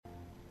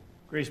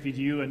Grace be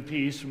to you and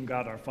peace from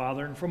God our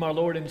Father and from our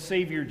Lord and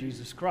Savior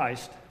Jesus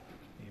Christ.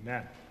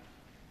 Amen.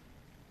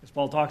 As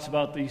Paul talks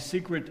about the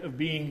secret of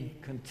being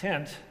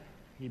content,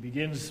 he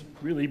begins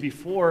really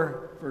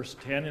before verse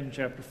 10 in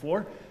chapter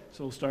 4,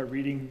 so we'll start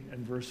reading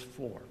in verse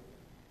 4.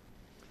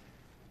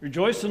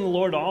 Rejoice in the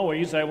Lord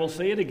always. I will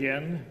say it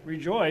again.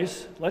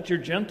 Rejoice. Let your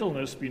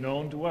gentleness be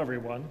known to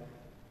everyone.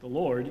 The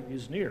Lord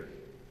is near.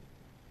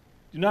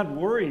 Do not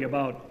worry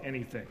about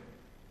anything,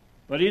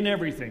 but in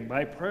everything,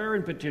 by prayer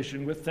and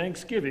petition with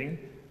thanksgiving,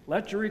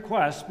 let your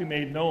requests be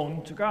made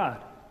known to God.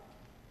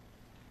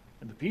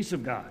 And the peace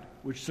of God,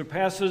 which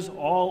surpasses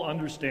all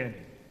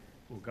understanding,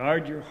 will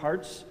guard your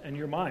hearts and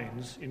your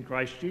minds in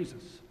Christ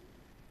Jesus.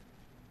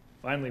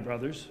 Finally,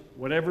 brothers,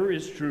 whatever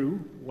is true,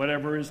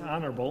 whatever is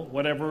honorable,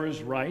 whatever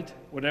is right,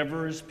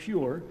 whatever is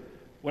pure,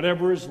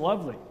 whatever is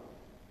lovely,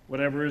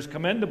 whatever is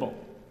commendable,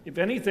 if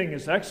anything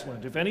is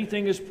excellent, if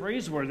anything is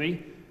praiseworthy,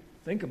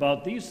 think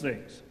about these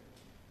things.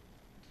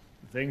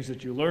 The things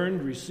that you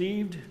learned,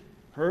 received,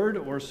 heard,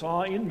 or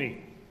saw in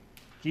me,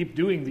 keep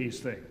doing these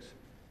things,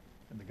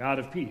 and the God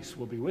of peace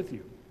will be with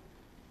you.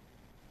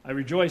 I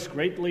rejoice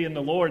greatly in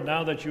the Lord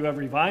now that you have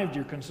revived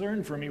your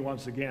concern for me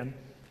once again.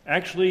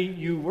 Actually,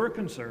 you were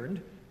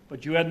concerned,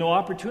 but you had no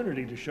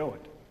opportunity to show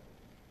it.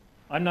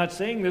 I'm not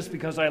saying this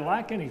because I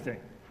lack anything.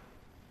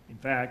 In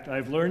fact,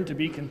 I've learned to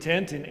be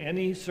content in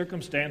any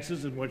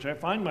circumstances in which I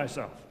find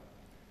myself.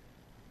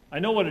 I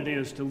know what it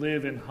is to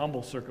live in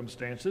humble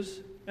circumstances,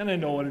 and I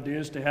know what it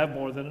is to have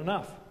more than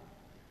enough.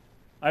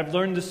 I've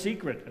learned the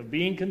secret of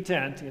being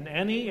content in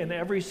any and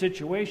every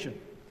situation,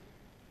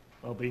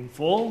 while being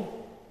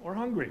full or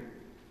hungry,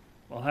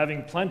 while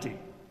having plenty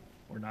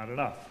or not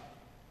enough.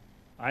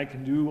 I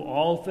can do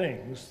all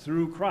things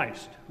through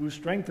Christ who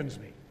strengthens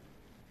me.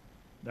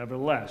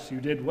 Nevertheless,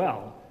 you did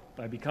well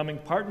by becoming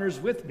partners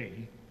with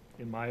me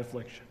in my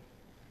affliction.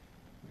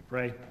 We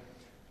pray.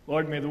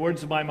 Lord, may the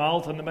words of my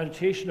mouth and the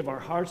meditation of our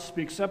hearts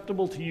be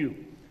acceptable to you,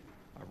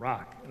 our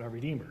rock and our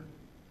Redeemer.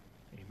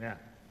 Amen.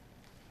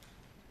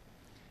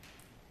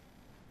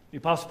 The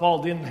Apostle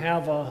Paul didn't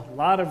have a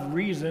lot of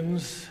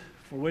reasons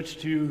for which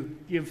to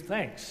give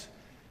thanks.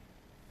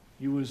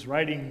 He was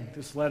writing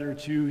this letter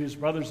to his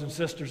brothers and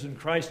sisters in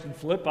Christ in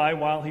Philippi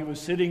while he was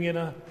sitting in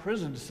a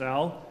prison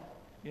cell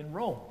in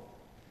Rome.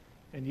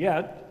 And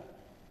yet,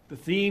 the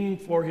theme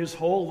for his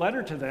whole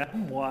letter to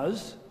them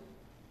was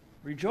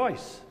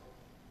rejoice.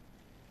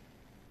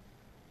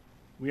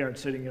 We aren't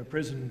sitting in a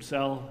prison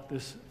cell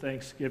this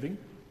Thanksgiving,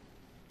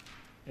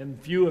 and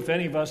few, if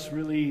any of us,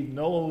 really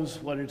knows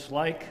what it's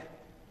like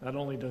not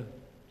only to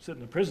sit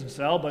in a prison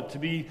cell, but to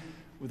be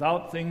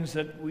without things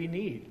that we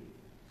need.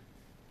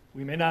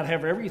 We may not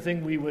have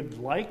everything we would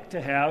like to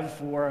have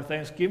for our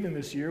Thanksgiving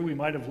this year. We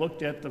might have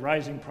looked at the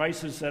rising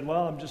prices and said,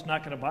 well, I'm just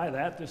not going to buy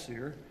that this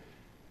year.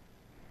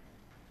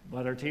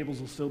 But our tables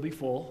will still be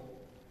full,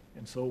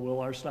 and so will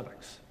our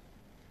stomachs.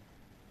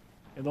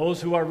 And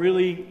those who are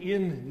really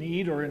in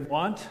need or in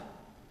want,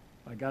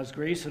 by God's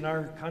grace in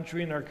our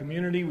country and our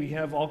community, we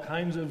have all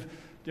kinds of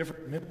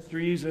different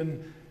ministries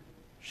and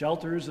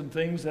shelters and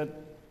things that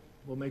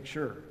will make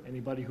sure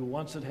anybody who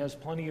wants it has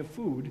plenty of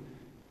food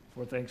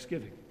for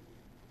Thanksgiving.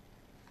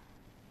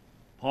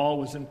 Paul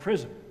was in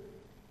prison,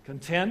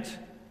 content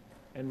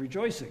and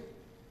rejoicing.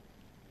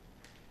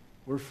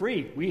 We're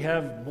free. We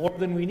have more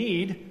than we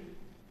need,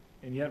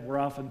 and yet we're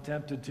often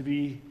tempted to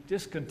be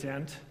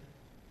discontent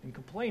and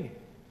complaining.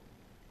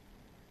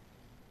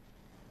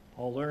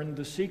 Paul learned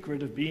the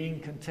secret of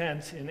being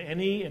content in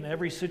any and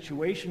every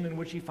situation in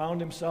which he found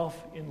himself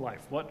in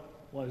life. What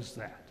was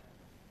that?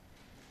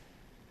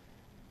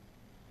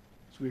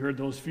 So we heard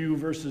those few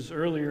verses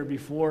earlier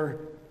before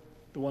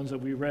the ones that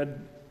we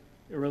read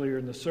earlier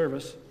in the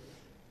service.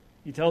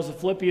 He tells the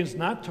Philippians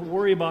not to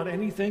worry about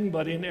anything,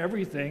 but in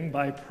everything,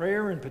 by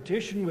prayer and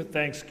petition with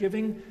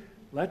thanksgiving,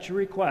 let your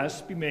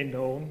requests be made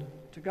known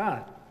to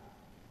God.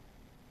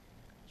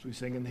 As we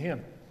sing in the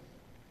hymn,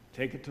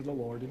 take it to the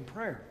Lord in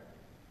prayer.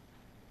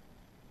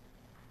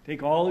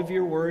 Take all of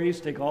your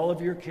worries, take all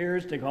of your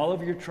cares, take all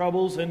of your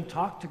troubles, and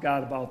talk to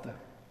God about them.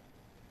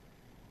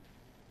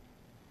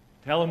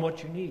 Tell him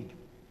what you need.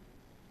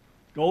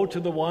 Go to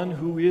the one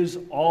who is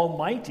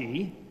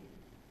almighty,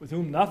 with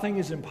whom nothing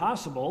is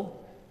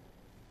impossible,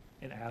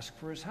 and ask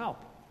for his help.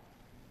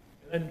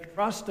 And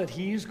trust that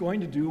he's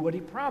going to do what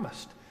he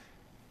promised,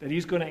 that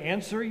he's going to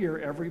answer your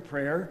every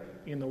prayer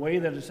in the way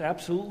that is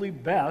absolutely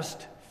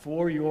best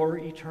for your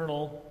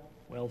eternal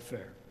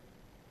welfare.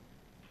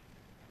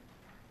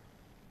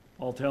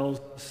 Paul tells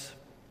us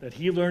that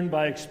he learned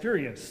by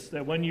experience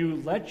that when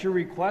you let your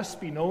requests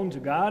be known to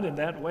God in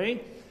that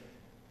way,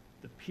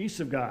 the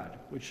peace of God,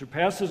 which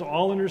surpasses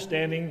all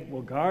understanding,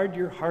 will guard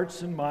your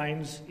hearts and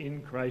minds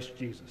in Christ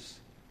Jesus.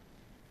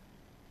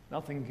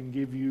 Nothing can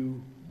give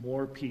you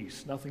more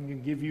peace. Nothing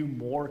can give you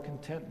more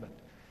contentment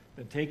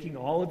than taking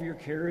all of your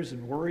cares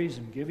and worries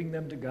and giving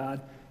them to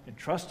God and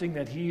trusting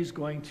that he's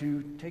going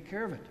to take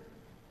care of it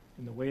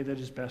in the way that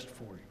is best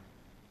for you.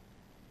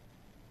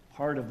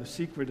 Part of the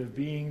secret of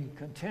being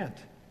content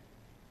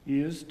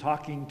is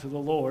talking to the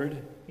Lord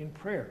in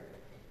prayer.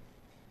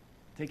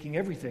 taking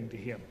everything to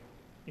Him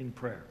in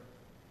prayer.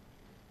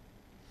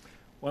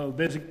 One of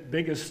the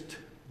biggest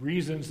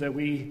reasons that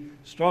we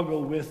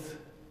struggle with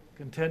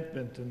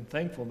contentment and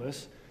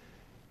thankfulness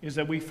is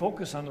that we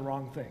focus on the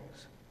wrong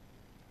things.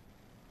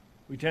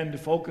 We tend to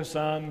focus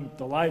on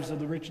the lives of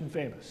the rich and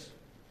famous.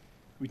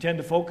 We tend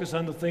to focus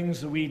on the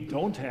things that we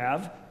don't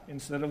have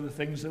instead of the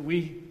things that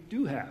we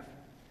do have.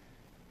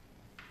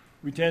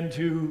 We tend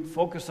to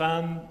focus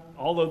on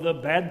all of the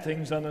bad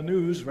things on the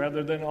news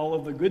rather than all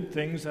of the good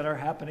things that are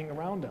happening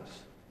around us.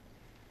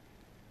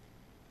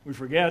 We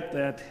forget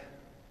that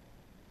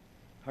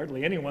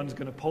hardly anyone's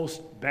going to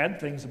post bad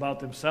things about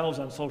themselves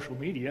on social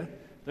media.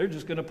 They're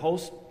just going to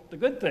post the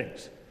good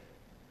things.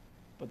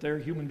 But they're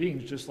human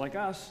beings just like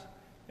us,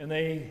 and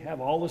they have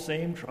all the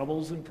same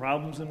troubles and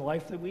problems in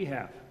life that we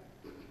have.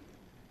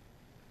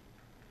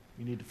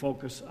 We need to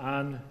focus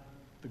on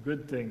the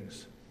good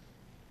things.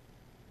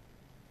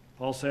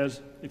 Paul says,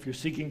 if you're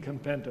seeking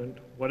contentment,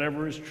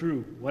 whatever is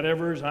true,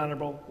 whatever is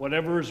honorable,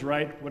 whatever is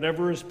right,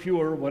 whatever is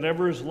pure,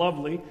 whatever is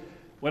lovely,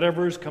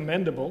 whatever is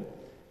commendable,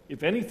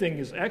 if anything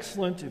is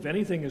excellent, if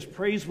anything is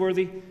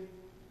praiseworthy,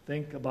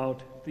 think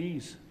about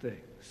these things.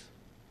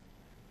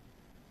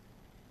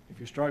 If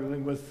you're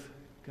struggling with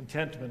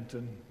contentment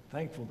and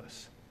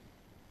thankfulness,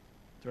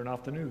 turn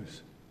off the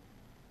news.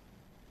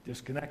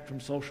 Disconnect from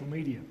social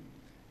media.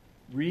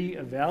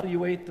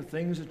 Reevaluate the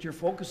things that you're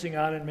focusing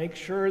on and make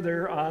sure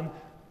they're on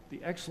the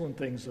excellent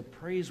things, the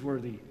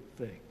praiseworthy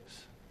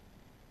things.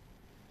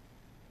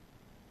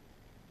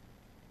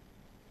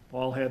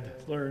 Paul had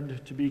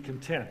learned to be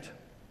content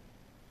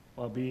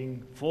while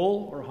being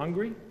full or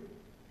hungry,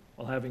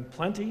 while having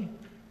plenty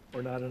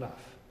or not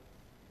enough.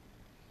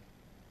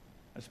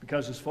 That's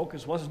because his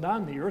focus wasn't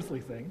on the earthly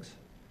things,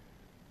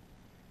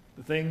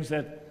 the things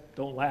that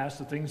don't last,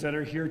 the things that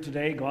are here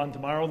today, gone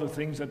tomorrow, the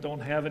things that don't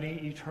have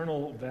any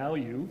eternal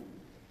value.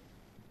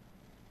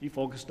 He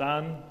focused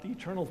on the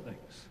eternal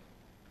things.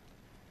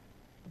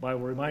 The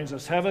Bible reminds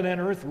us, heaven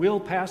and earth will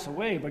pass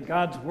away, but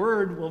God's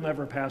word will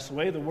never pass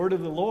away. The word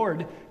of the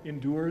Lord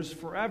endures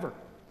forever.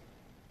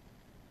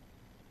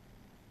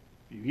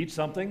 If you eat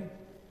something,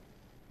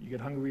 you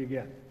get hungry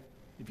again.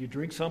 If you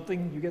drink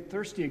something, you get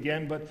thirsty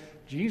again. But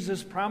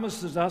Jesus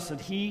promises us that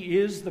He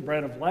is the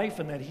bread of life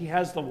and that He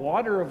has the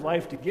water of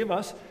life to give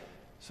us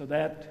so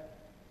that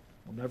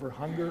we'll never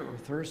hunger or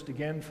thirst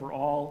again for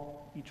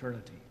all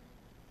eternity.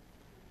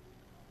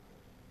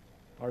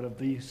 Part of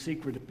the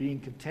secret of being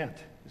content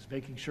is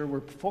making sure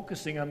we're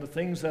focusing on the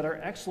things that are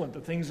excellent, the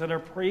things that are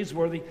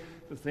praiseworthy,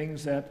 the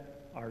things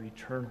that are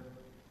eternal.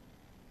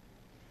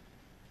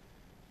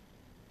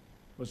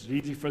 Was it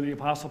easy for the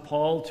Apostle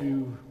Paul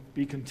to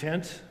be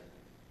content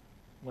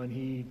when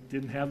he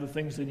didn't have the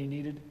things that he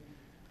needed?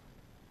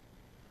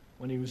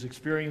 When he was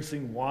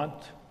experiencing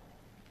want?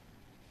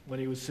 When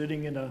he was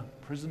sitting in a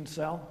prison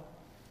cell?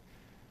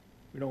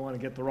 We don't want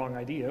to get the wrong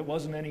idea. It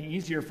wasn't any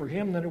easier for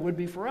him than it would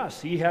be for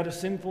us. He had a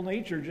sinful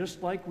nature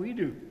just like we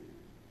do.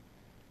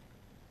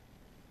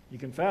 He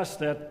confessed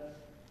that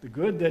the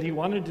good that he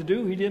wanted to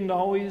do, he didn't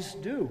always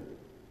do,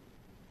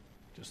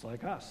 just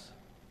like us.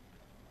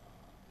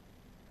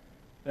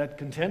 That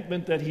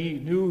contentment that he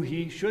knew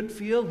he should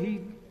feel,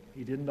 he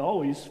didn't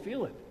always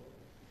feel it.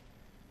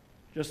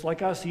 Just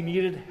like us, he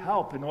needed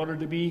help in order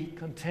to be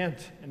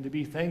content and to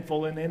be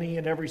thankful in any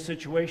and every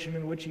situation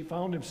in which he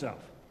found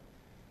himself.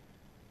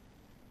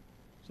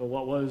 So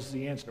what was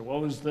the answer?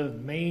 What was the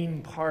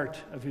main part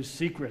of his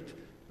secret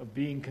of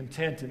being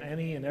content in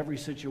any and every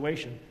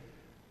situation?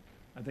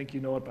 I think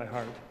you know it by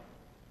heart.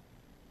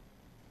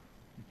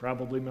 You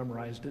probably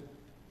memorized it.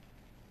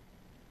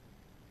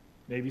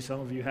 Maybe some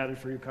of you had it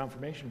for your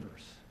confirmation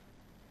verse.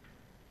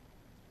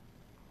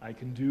 I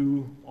can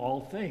do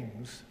all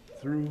things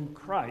through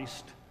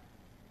Christ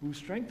who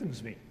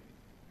strengthens me.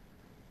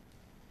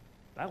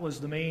 That was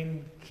the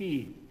main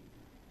key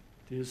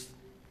to his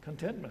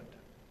contentment.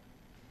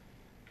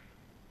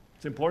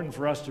 It's important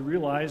for us to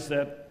realize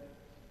that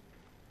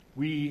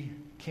we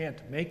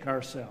can't make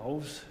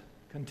ourselves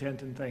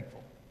content and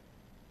thankful.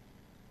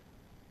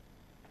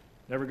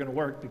 Never going to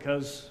work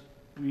because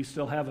we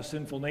still have a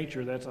sinful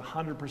nature that's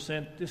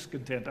 100%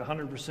 discontent,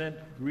 100%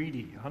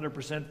 greedy,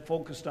 100%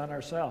 focused on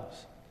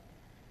ourselves.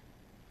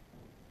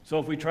 So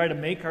if we try to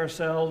make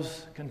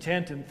ourselves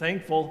content and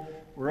thankful,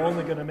 we're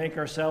only going to make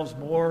ourselves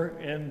more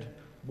and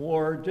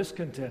more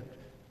discontent,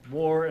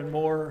 more and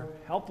more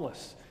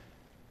helpless,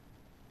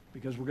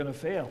 because we're going to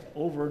fail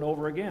over and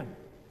over again.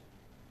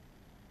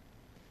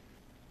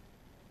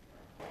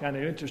 Kind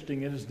of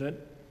interesting, isn't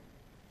it,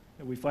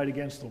 that we fight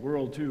against the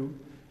world too.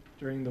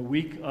 During the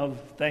week of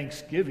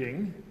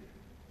Thanksgiving,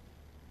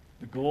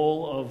 the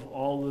goal of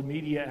all the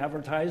media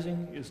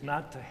advertising is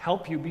not to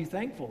help you be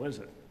thankful, is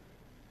it?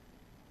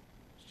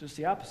 It's just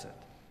the opposite.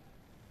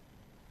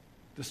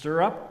 To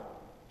stir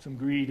up some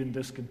greed and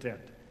discontent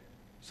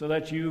so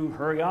that you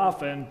hurry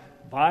off and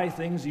buy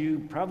things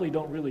you probably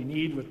don't really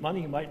need with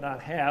money you might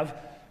not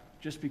have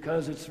just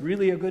because it's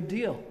really a good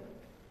deal.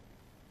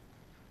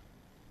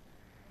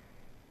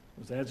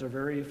 Those ads are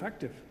very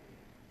effective.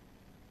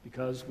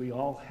 because we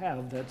all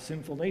have that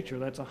sinful nature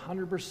that's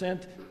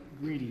 100%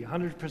 greedy,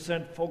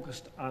 100%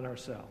 focused on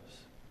ourselves.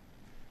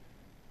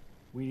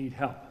 We need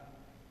help.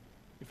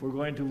 If we're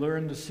going to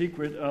learn the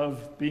secret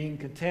of being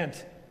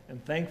content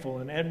and thankful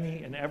in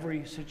any and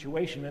every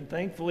situation, and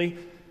thankfully,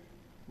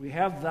 we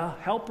have the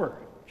helper,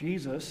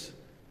 Jesus,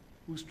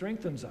 who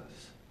strengthens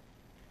us.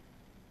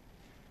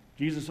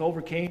 Jesus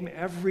overcame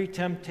every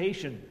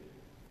temptation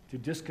to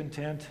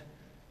discontent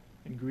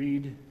and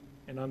greed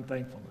and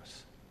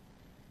unthankfulness.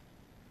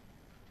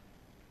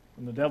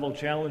 When the devil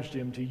challenged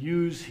him to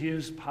use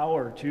his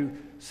power to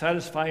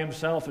satisfy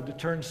himself and to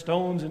turn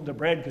stones into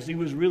bread because he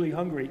was really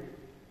hungry,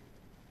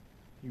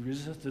 he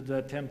resisted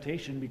that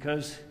temptation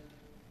because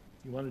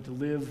he wanted to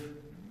live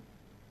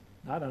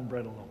not on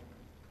bread alone,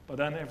 but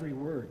on every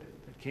word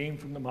that came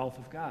from the mouth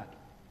of God.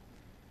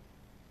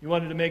 He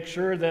wanted to make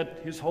sure that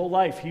his whole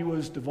life he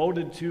was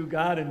devoted to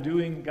God and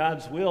doing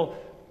God's will,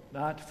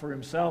 not for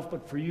himself,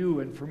 but for you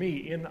and for me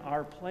in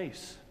our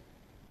place.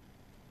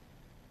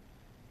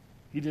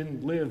 He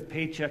didn't live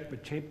paycheck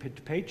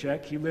to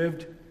paycheck. He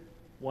lived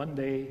one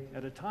day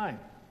at a time,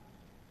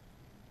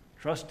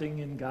 trusting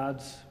in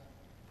God's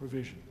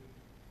provision.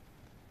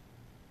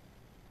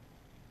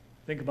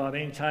 Think about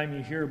any time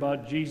you hear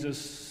about Jesus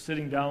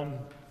sitting down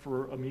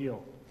for a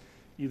meal,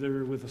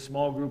 either with a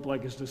small group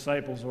like his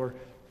disciples or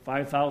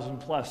 5,000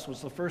 plus.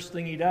 What's the first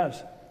thing he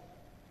does?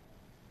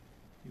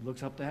 He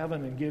looks up to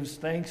heaven and gives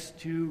thanks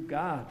to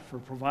God for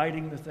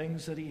providing the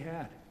things that he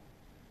had.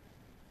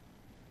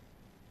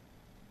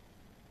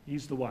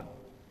 He's the one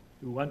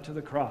who went to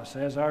the cross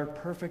as our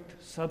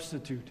perfect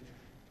substitute,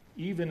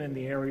 even in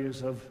the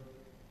areas of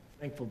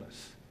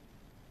thankfulness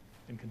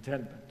and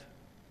contentment.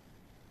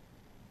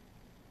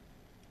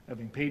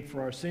 Having paid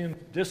for our sin,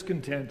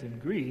 discontent,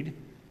 and greed,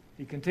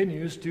 he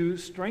continues to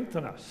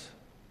strengthen us.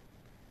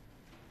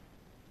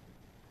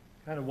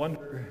 Kind of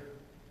wonder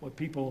what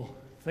people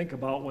think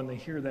about when they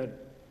hear that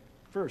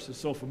verse. It's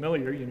so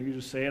familiar. You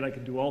just say it, I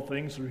can do all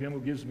things through him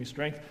who gives me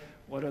strength.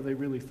 What are they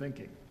really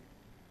thinking?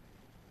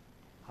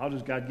 How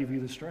does God give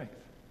you the strength?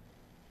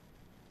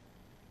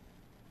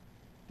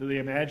 Do they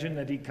imagine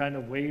that he kind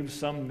of waves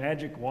some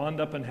magic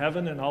wand up in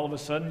heaven and all of a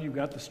sudden you've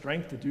got the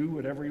strength to do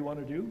whatever you want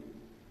to do?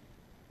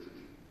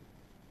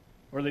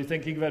 Or are they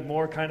thinking of it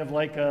more kind of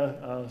like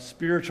a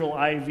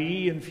spiritual IV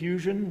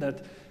infusion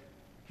that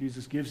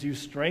Jesus gives you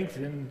strength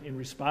in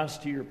response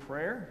to your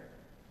prayer?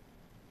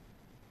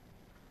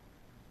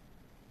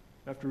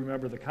 You have to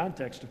remember the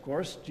context, of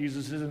course.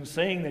 Jesus isn't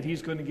saying that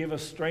he's going to give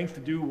us strength to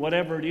do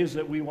whatever it is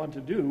that we want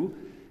to do.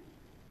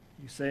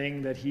 He's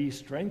saying that he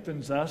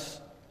strengthens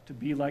us to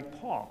be like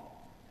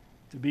Paul,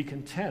 to be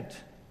content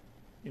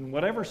in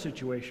whatever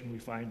situation we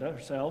find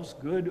ourselves,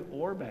 good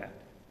or bad.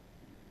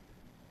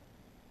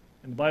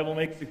 And the Bible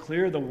makes it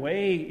clear the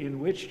way in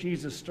which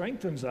Jesus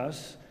strengthens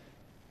us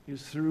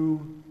is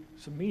through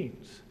some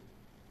means.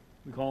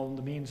 We call them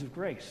the means of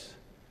grace.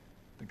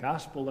 The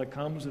gospel that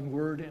comes in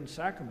word and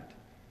sacrament.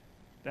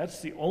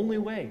 That's the only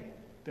way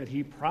that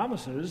he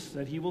promises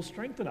that he will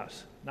strengthen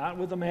us. Not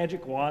with a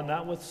magic wand,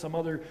 not with some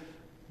other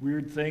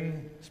weird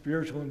thing,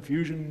 spiritual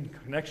infusion,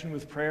 connection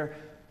with prayer,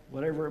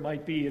 whatever it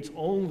might be. It's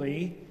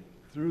only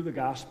through the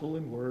gospel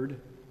and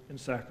word and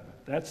sacrament.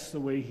 That's the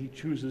way he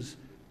chooses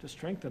to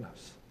strengthen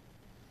us.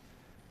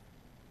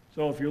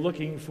 So if you're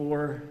looking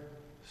for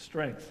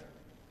strength,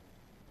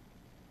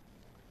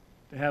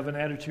 to have an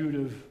attitude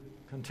of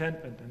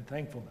contentment and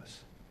thankfulness,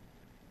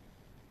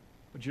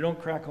 but you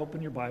don't crack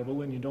open your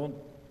Bible and you don't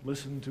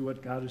listen to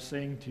what God is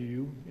saying to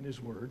you in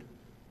his word,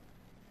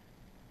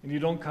 and you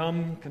don't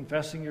come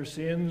confessing your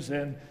sins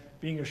and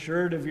being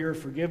assured of your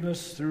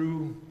forgiveness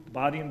through the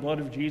body and blood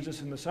of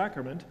Jesus in the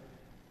sacrament,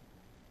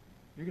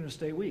 you're going to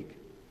stay weak.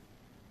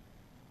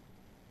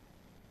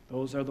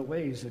 Those are the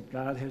ways that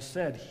God has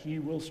said he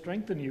will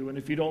strengthen you, and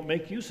if you don't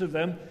make use of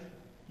them,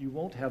 you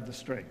won't have the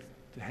strength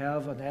to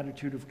have an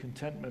attitude of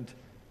contentment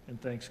and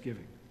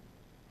thanksgiving.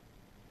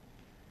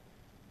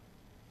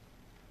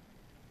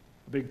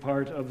 A big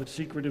part of the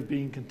secret of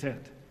being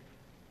content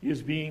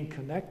is being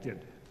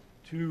connected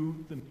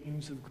to the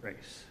means of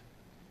grace,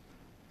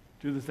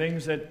 to the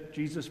things that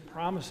Jesus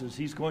promises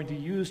he's going to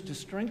use to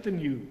strengthen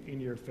you in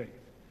your faith.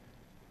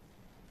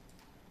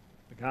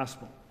 The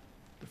gospel,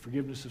 the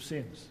forgiveness of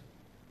sins,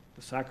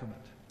 the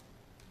sacrament.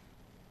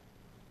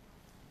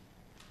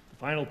 The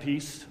final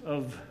piece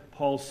of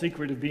Paul's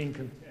secret of being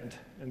content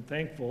and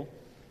thankful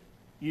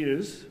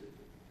is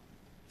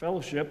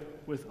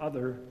fellowship with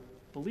other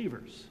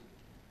believers.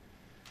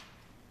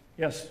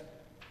 Yes,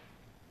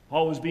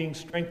 Paul was being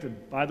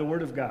strengthened by the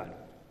Word of God.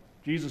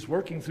 Jesus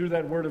working through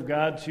that Word of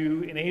God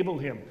to enable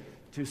him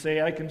to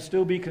say, I can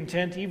still be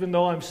content even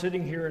though I'm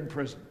sitting here in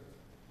prison.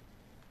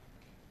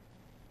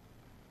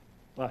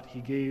 But he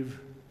gave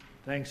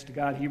thanks to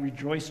God. He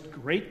rejoiced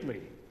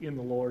greatly in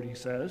the Lord, he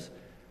says,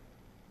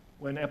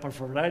 when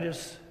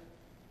Epaphroditus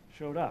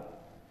showed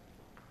up,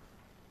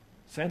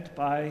 sent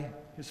by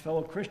his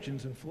fellow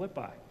Christians in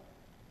Philippi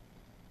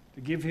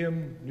to give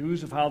him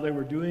news of how they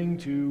were doing,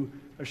 to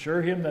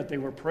assure him that they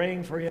were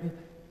praying for him,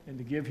 and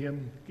to give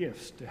him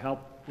gifts to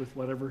help with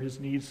whatever his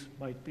needs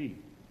might be.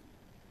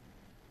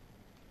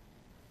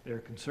 Their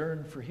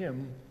concern for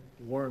him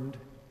warmed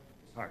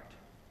his heart.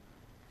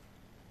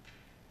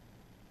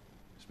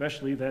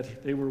 Especially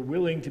that they were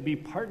willing to be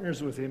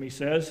partners with him, he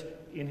says,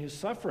 in his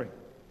suffering.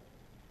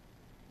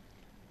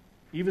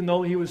 Even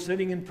though he was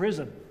sitting in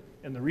prison,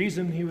 and the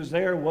reason he was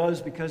there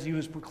was because he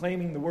was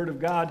proclaiming the Word of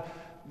God,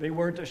 they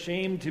weren't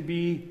ashamed to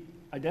be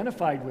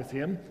identified with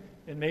him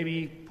and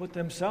maybe put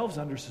themselves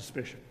under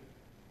suspicion.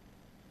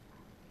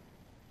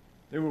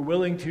 They were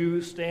willing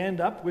to stand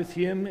up with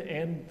him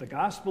and the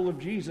gospel of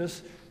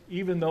Jesus,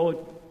 even though it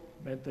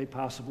meant they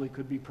possibly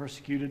could be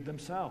persecuted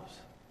themselves.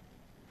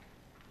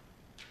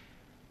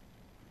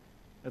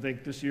 I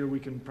think this year we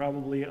can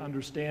probably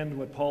understand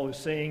what Paul is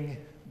saying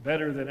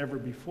better than ever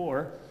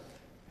before,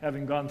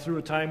 having gone through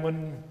a time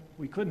when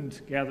we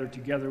couldn't gather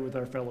together with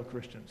our fellow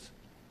Christians,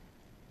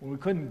 when we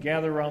couldn't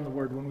gather around the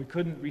Word, when we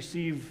couldn't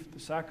receive the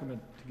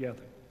sacrament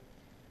together.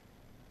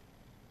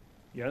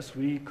 Yes,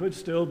 we could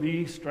still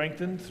be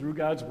strengthened through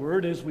God's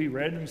Word as we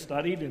read and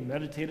studied and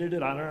meditated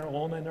it on our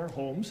own in our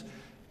homes.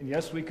 And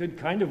yes, we could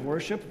kind of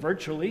worship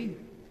virtually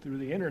through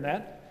the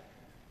internet,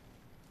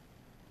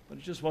 but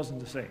it just wasn't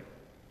the same.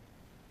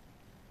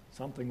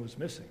 Something was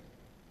missing.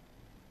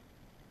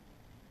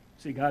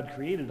 See, God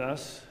created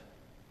us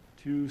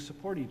to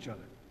support each other.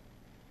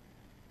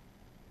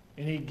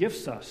 And he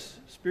gifts us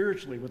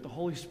spiritually with the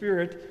Holy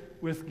Spirit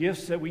with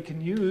gifts that we can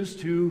use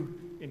to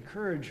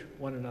encourage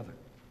one another.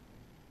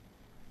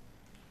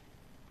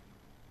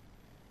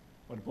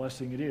 What a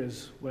blessing it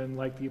is when,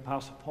 like the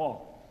Apostle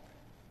Paul,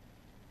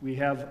 we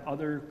have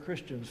other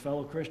Christians,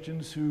 fellow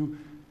Christians, who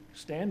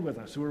stand with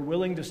us, who are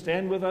willing to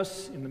stand with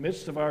us in the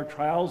midst of our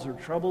trials or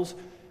troubles,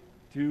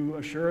 to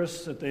assure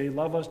us that they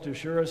love us, to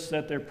assure us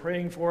that they're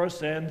praying for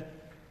us, and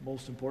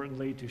most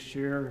importantly, to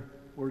share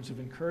words of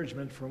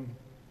encouragement from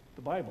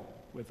the Bible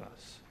with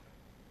us.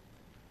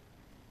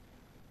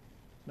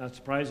 Not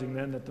surprising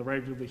then that the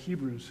writer of the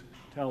Hebrews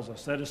tells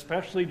us that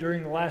especially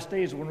during the last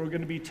days when we're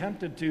going to be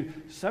tempted to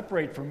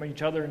separate from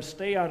each other and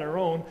stay on our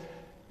own,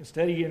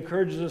 instead he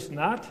encourages us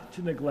not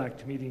to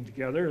neglect meeting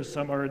together as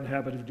some are in the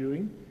habit of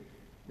doing.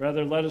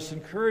 Rather, let us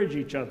encourage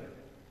each other,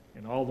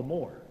 and all the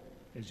more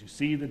as you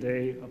see the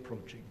day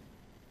approaching.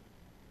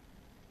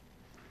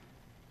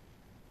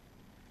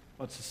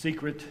 What's the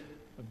secret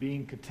of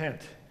being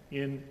content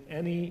in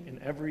any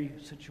and every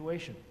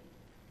situation?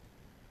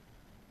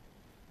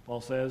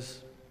 Paul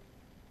says,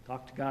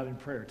 talk to God in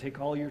prayer. Take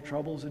all your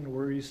troubles and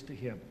worries to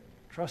him,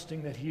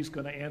 trusting that he's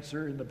going to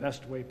answer in the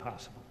best way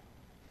possible.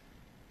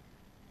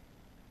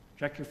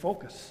 Check your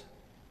focus.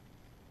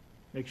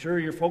 Make sure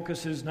your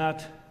focus is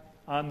not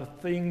on the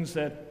things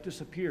that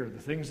disappear,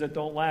 the things that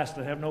don't last,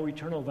 that have no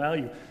eternal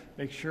value.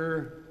 Make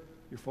sure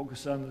you're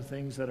focused on the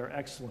things that are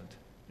excellent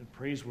and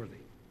praiseworthy.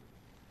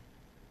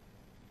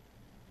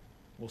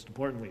 Most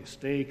importantly,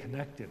 stay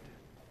connected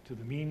to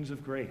the means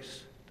of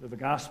grace, to the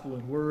gospel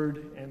and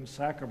word and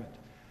sacrament,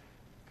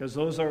 because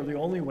those are the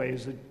only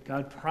ways that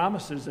God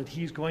promises that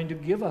he's going to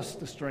give us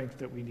the strength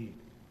that we need.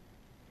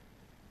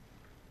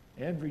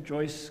 And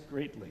rejoice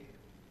greatly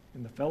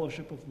in the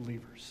fellowship of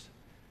believers.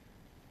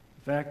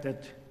 The fact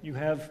that you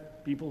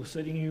have people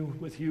sitting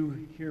with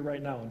you here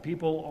right now, and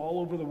people all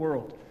over the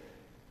world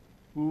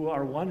who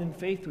are one in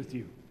faith with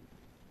you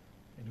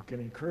and who can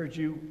encourage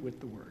you with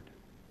the word.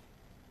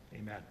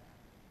 Amen.